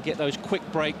 try and get those quick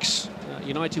breaks.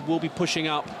 United will be pushing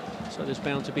up, so there's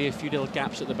bound to be a few little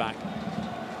gaps at the back.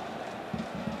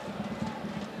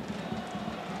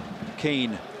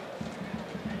 Keane.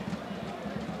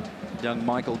 Young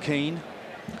Michael Keane.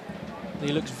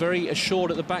 He looks very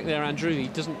assured at the back there, Andrew. He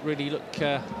doesn't really look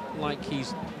like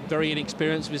he's very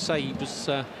inexperienced. We say he was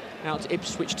out to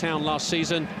Ipswich Town last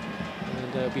season,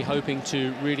 and be hoping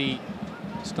to really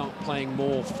start playing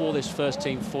more for this first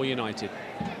team for United.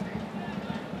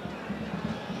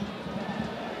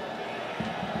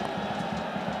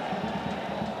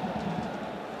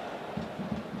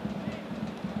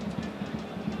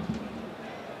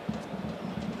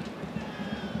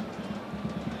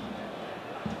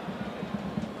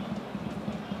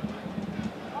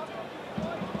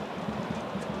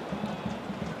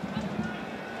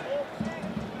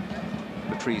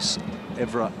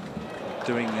 Evra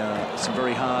doing some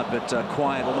very hard but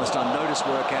quiet, almost unnoticed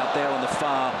work out there on the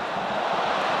far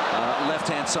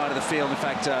left-hand side of the field. In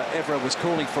fact, Evra was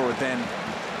calling for it then.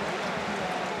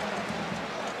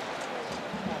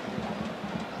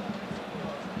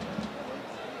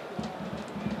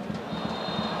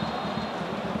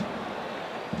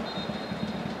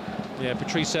 Yeah,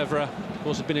 Patrice Evra, of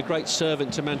course, has been a great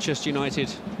servant to Manchester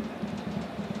United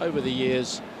over the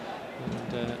years.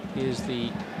 And he is the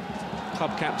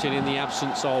club captain in the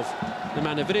absence of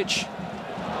Nemanja Vidic,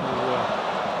 who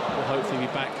will hopefully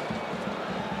be back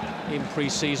in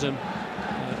pre-season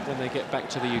when they get back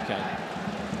to the UK.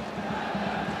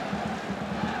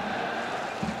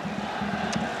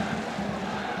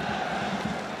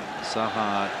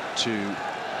 Zaha to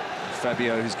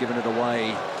Fabio, who's given it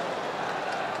away.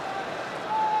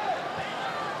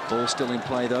 Ball still in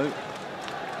play, though.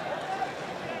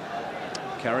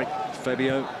 Carrick,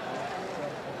 Fabio.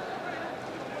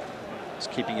 Is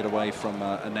keeping it away from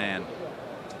Anand.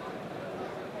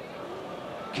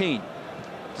 Keane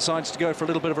decides to go for a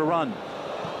little bit of a run.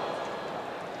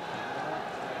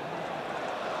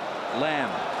 Lam.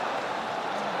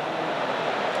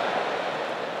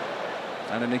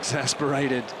 And an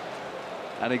exasperated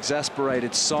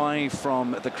sigh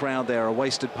from the crowd there, a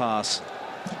wasted pass.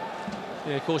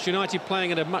 Yeah, of course, United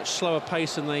playing at a much slower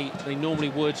pace than they normally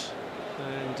would.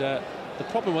 And the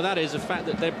problem with that is the fact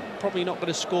that they're probably not going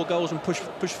to score goals and push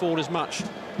forward as much.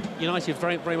 United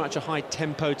very, very much a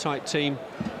high-tempo type team.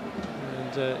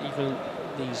 And even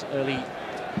these early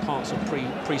parts of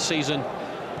pre-season,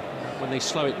 when they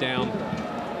slow it down,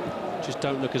 just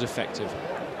don't look as effective.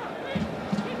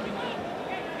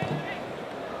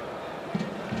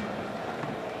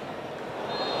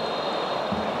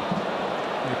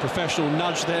 Professional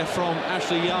nudge there from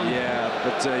Ashley Young. Yeah,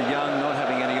 but Young not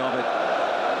having any of it.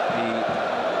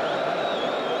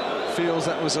 He feels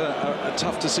that was a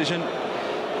tough decision.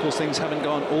 Of course, things haven't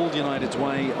gone all United's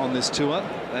way on this tour.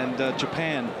 And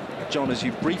Japan, John, as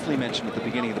you briefly mentioned at the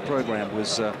beginning of the program,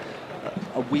 was a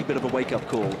wee bit of a wake-up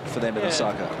call for them in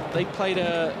Osaka. They played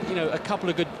a couple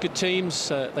of good teams.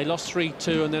 They lost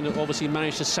 3-2 and then obviously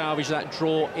managed to salvage that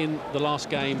draw in the last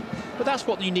game. But that's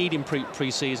what you need in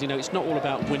pre-season. It's not all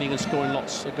about winning and scoring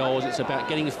lots of goals. It's about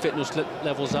getting the fitness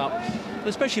levels up. And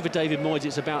especially for David Moyes,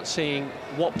 it's about seeing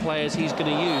what players he's going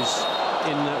to use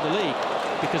in the league.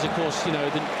 Because, of course,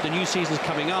 the new season's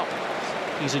coming up.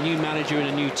 He's a new manager in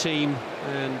a new team.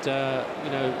 And,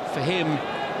 for him,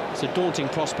 it's a daunting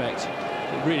prospect.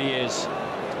 It really is.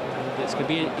 And it's going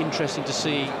to be interesting to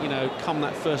see, come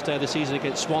that first day of the season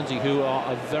against Swansea, who are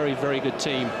a very, very good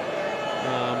team,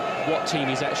 what team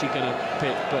he's actually going to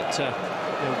pick. But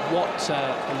what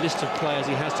a list of players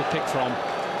he has to pick from.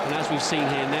 And as we've seen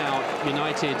here now,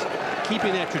 United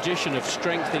keeping their tradition of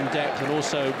strength in depth and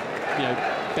also,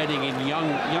 betting in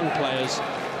young players.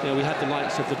 We had the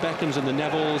likes of the Beckhams and the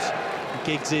Nevilles,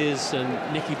 Giggses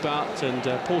and Nicky Butt and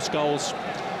Paul Scholes,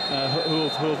 who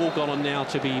have all gone on now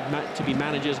to be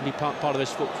managers and be part of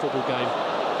this football game.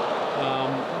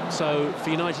 So for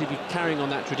United to be carrying on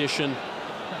that tradition,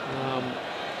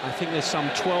 I think there's some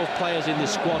 12 players in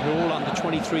this squad who are all under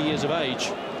 23 years of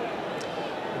age.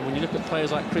 And when you look at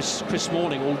players like Chris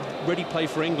Smalling, already play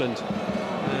for England,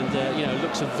 and you know,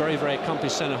 looks a very, very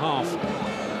accomplished centre-half.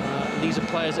 These are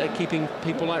players that are keeping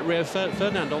people like Rio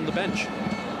Ferdinand on the bench.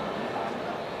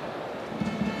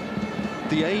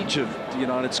 The age of the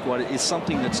United squad is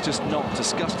something that's just not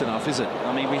discussed enough, is it?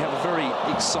 I mean, we have a very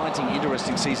exciting,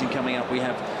 interesting season coming up. We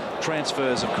have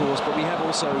transfers, of course, but we have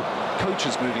also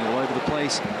coaches moving all over the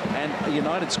place, and a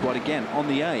United squad, again, on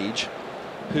the age,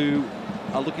 who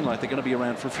are looking like they're going to be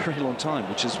around for a very long time,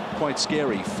 which is quite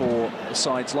scary for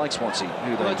sides like Swansea,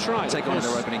 who they take on in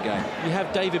their opening game. You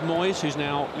have David Moyes, who's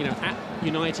now, you know, at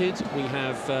United. We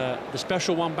have the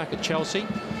special one back at Chelsea,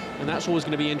 and that's always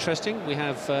going to be interesting. We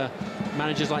have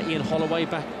managers like Ian Holloway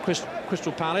back at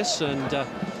Crystal Palace, and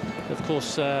of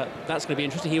course that's going to be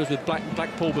interesting. He was with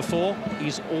Blackpool before.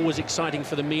 He's always exciting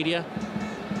for the media.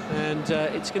 And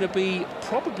it's going to be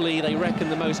probably, they reckon,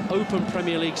 the most open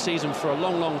Premier League season for a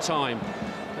long, long time.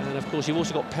 And of course, you've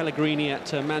also got Pellegrini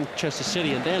at Manchester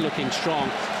City, and they're looking strong.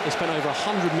 They spent over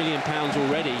 £100 million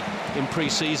already in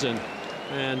pre-season,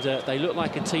 and they look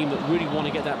like a team that really want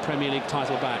to get that Premier League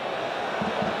title back.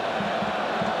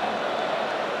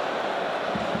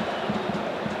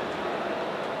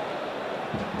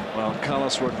 Well,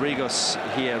 Carlos Rodriguez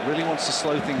here really wants to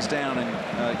slow things down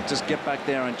and just get back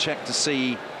there and check to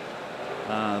see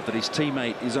that his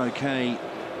teammate is okay.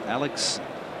 Alex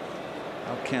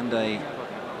Alcande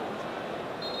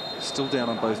still down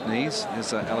on both knees.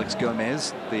 There's Alex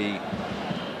Gomez, the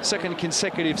second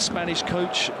consecutive Spanish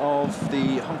coach of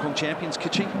the Hong Kong champions,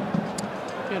 Kitchi.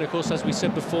 Yeah, and of course, as we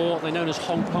said before, they're known as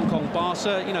Hong Kong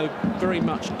Barca, you know, very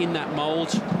much in that mould.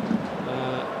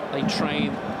 They train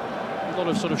a lot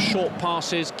of sort of short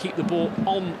passes, keep the ball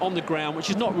on the ground, which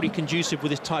is not really conducive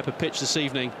with this type of pitch this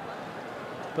evening.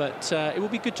 But it will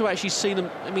be good to actually see them.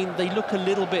 I mean, they look a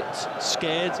little bit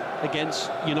scared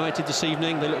against United this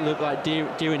evening. They look like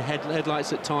deer in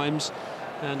headlights at times.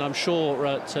 And I'm sure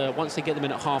once they get them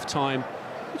in at half-time,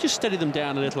 just steady them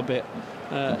down a little bit.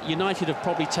 United have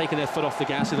probably taken their foot off the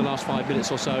gas in the last 5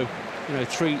 minutes or so. You know,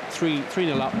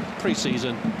 3-0 up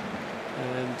pre-season.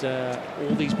 And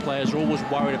all these players are always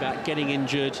worried about getting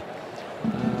injured.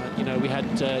 You know, we had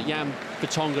Jan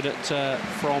Vertonghen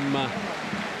from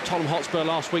Tottenham Hotspur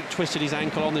last week, twisted his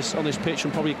ankle on this pitch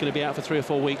and probably going to be out for 3 or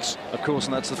 4 weeks. Of course,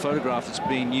 and that's the photograph that's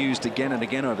been used again and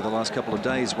again over the last couple of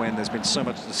days, when there's been so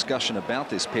much discussion about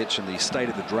this pitch and the state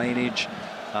of the drainage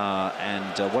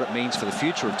and what it means for the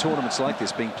future of tournaments like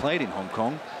this being played in Hong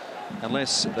Kong,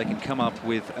 unless they can come up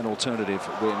with an alternative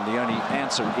when the only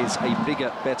answer is a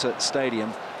bigger, better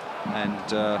stadium. And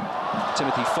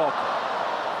Timothy Fock,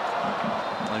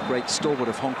 a great stalwart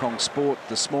of Hong Kong sport,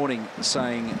 this morning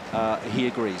saying he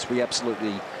agrees. We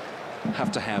absolutely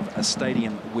have to have a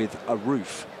stadium with a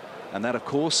roof. And that, of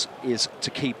course, is to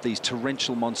keep these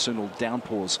torrential monsoonal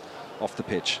downpours off the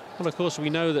pitch. Well, of course, we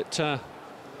know that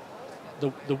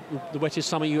the wettest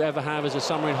summer you ever have is a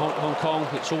summer in Hong Kong.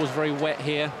 It's always very wet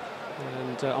here.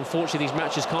 And unfortunately, these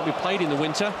matches can't be played in the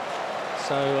winter.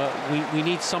 So we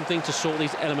need something to sort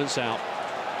these elements out.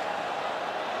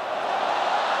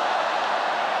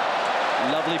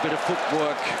 Lovely bit of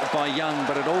footwork by Young,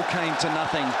 but it all came to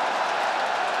nothing.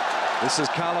 This is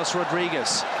Carlos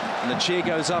Rodriguez, and the cheer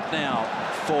goes up now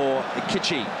for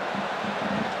Kitchi.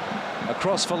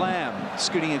 Across for Lamb,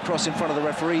 scooting across in front of the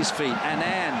referee's feet.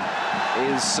 Annan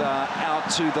is out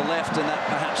to the left, and that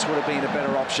perhaps would have been a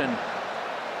better option.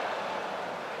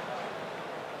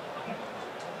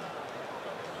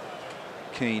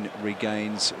 Keane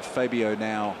regains. Fabio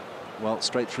now, well,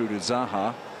 straight through to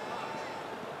Zaha.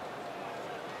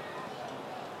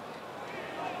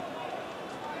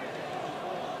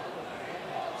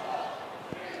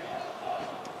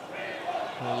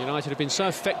 United have been so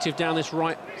effective down this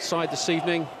right side this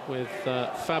evening with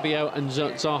Fabio and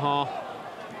Zaha.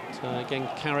 Again,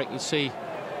 Carrick, you see,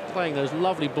 playing those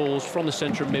lovely balls from the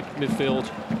centre of midfield,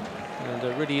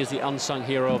 and really is the unsung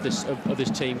hero of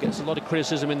this team. Gets a lot of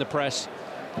criticism in the press,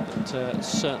 but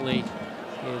certainly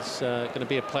is going to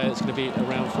be a player that's going to be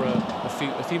around for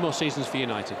a few more seasons for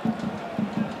United.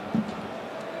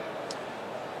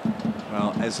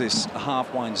 Well, as this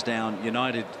half winds down,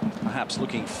 United perhaps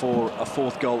looking for a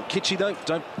fourth goal. Kitchi, though,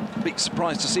 don't be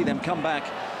surprised to see them come back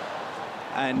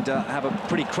and have a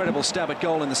pretty credible stab at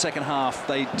goal in the second half.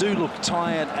 They do look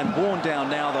tired and worn down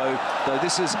now, though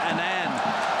this is Annan.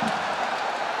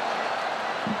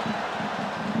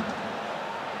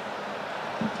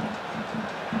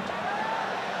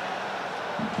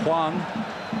 Huang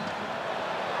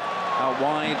out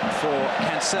wide for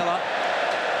Cancella.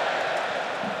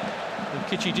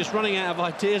 Kitchi just running out of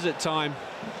ideas at time,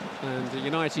 and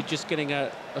United just getting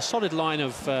a solid line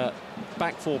of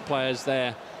back four players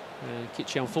there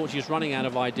Kitchee, unfortunately, is running out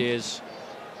of ideas.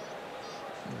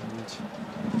 And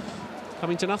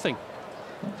coming to nothing.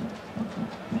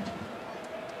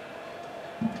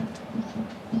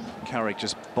 Carrick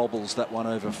just bobbles that one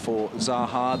over for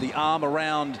Zaha. The arm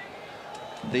around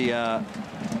the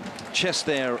chest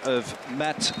there of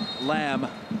Matt Lamb,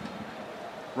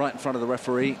 right in front of the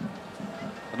referee.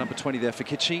 The number 20 there for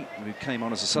Kitchee, who came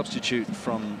on as a substitute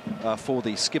from for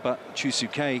the skipper,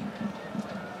 Chusuke.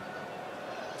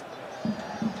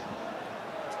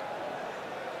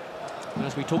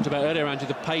 As we talked about earlier, Andrew,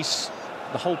 the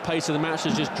whole pace of the match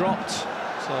has just dropped.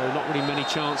 So not really many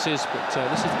chances, but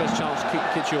this is the best chance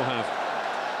Kitchee will have.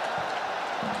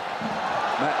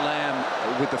 Matt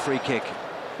Lamb with the free kick.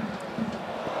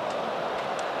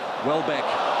 Welbeck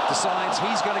decides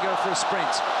he's going to go for a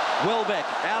sprint. Welbeck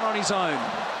out on his own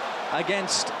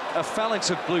against a phalanx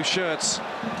of blue shirts.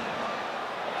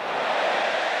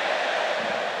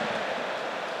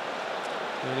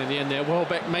 And in the end there,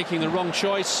 Welbeck making the wrong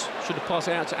choice. Should have passed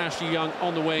it out to Ashley Young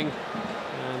on the wing.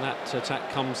 And that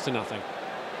attack comes to nothing.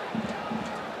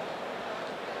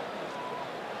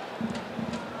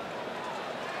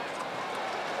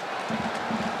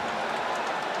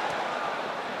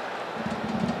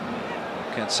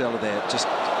 Cancelo there, just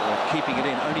keeping it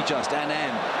in, only just.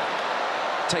 Annan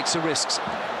takes the risks,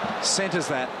 centres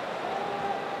that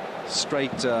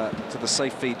straight to the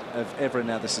safe feet of Everett.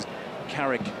 Now this is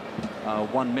Carrick.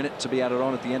 1 minute to be added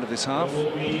on at the end of this half. There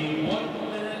will be 1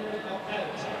 minute of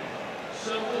added time.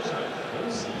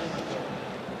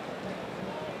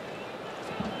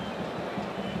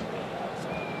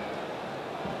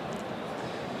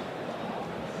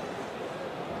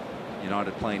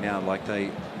 United playing now like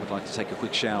they would like to take a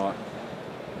quick shower.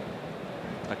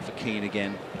 Back for Keane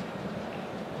again.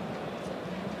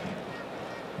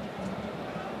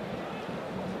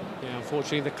 Yeah,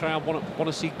 unfortunately, the crowd want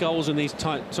to see goals in these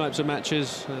types of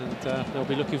matches, and they'll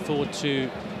be looking forward to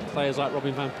players like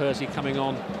Robin van Persie coming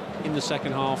on in the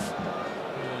second half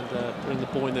and putting the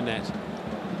ball in the net.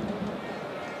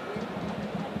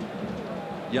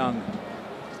 Young.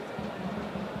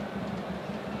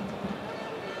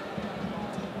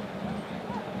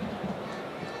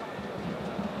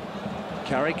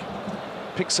 Carrick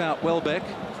picks out Welbeck.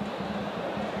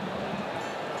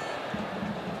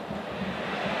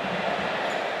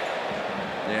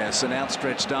 Yes, an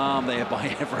outstretched arm there by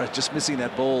Everett, just missing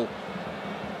that ball.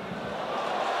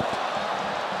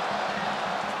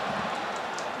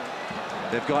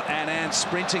 They've got Annan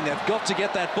sprinting. They've got to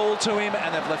get that ball to him,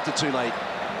 and they've left it too late.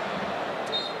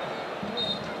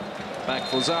 Back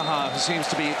for Zaha, who seems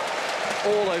to be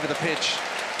all over the pitch.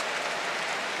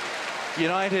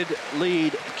 United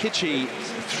lead Kitchee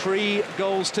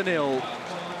 3-0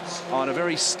 on a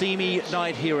very steamy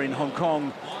night here in Hong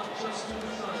Kong.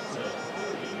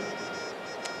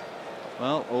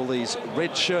 Well, all these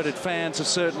red-shirted fans have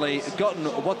certainly gotten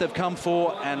what they've come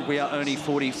for, and we are only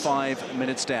 45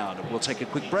 minutes down. We'll take a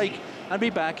quick break and be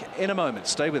back in a moment.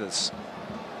 Stay with us.